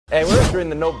Hey, we're entering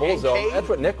the no bull zone. That's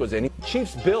what Nick was in.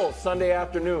 Chiefs-Bills Sunday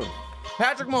afternoon.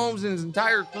 Patrick Mahomes in his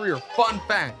entire career, fun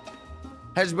fact,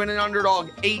 has been an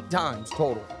underdog 8 times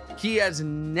total. He has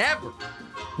never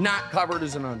not covered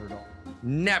as an underdog.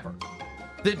 Never.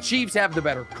 The Chiefs have the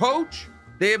better coach.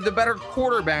 They have the better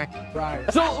quarterback. Right.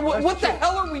 So what the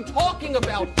hell are we talking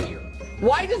about here?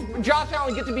 Why does Josh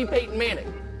Allen get to be Peyton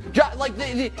Manning?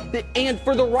 And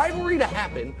for the rivalry to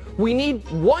happen, we need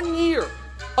 1 year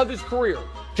of his career.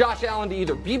 Josh Allen to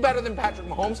either be better than Patrick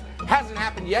Mahomes. Hasn't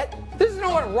happened yet. This is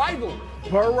not a rivalry.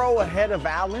 Burrow ahead of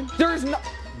Allen? There's no.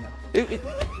 All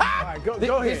right, go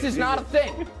ahead. This is not a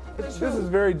thing. This is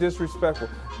very disrespectful.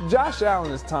 Josh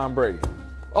Allen is Tom Brady.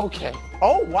 Okay.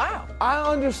 Oh, wow. I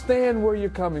understand where you're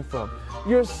coming from.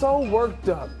 You're so worked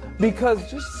up because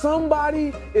just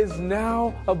somebody is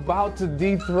now about to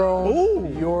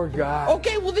dethrone your guy.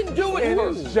 Okay, well then do it And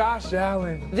first. it's Josh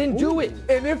Allen. Then do it.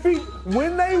 And if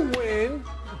when they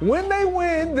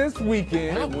win this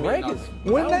weekend,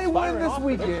 when they win this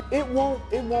weekend, it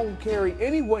won't carry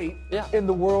any weight in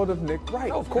the world of Nick Wright.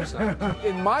 No, of course not.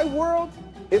 In my world,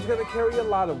 it's going to carry a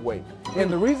lot of weight. And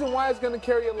the reason why it's going to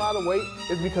carry a lot of weight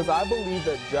is because I believe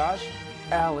that Josh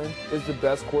Allen is the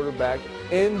best quarterback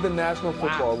in the National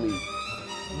Football League.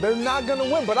 They're not going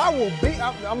to win, but I will be.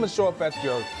 I'm going to show up at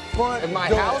your front At my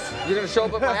door. house? You're going to show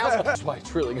up at my house? That's why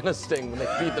it's really going to sting when they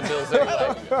beat the Bills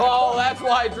anyway. Oh, that's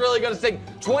why it's really going to sting.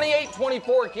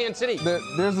 28-24 Kansas City.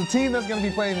 There's a team that's going to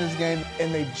be playing this game,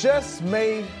 and they just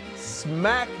may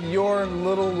smack your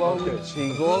little lowly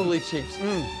cheeks. Lowly Chiefs.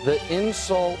 The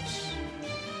insults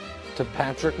to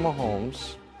Patrick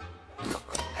Mahomes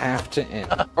have to end.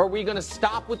 Are we going to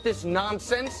stop with this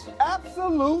nonsense?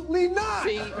 Absolutely not.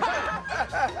 See?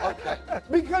 Okay.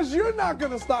 Because you're not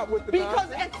going to stop with the Because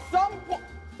nonsense. at some point,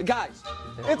 guys.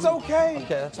 It's okay. Okay,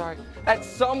 that's all right. At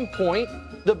some point,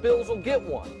 the Bills will get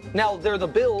one. Now, they're the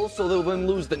Bills, so they'll then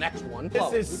lose the next one.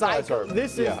 This is psycho.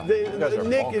 This is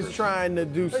Nick is trying to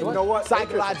do some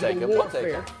psychological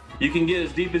warfare. You can get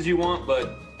as deep as you want,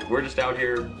 but we're just out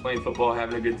here playing football,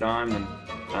 having a good time,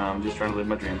 and just trying to live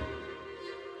my dream.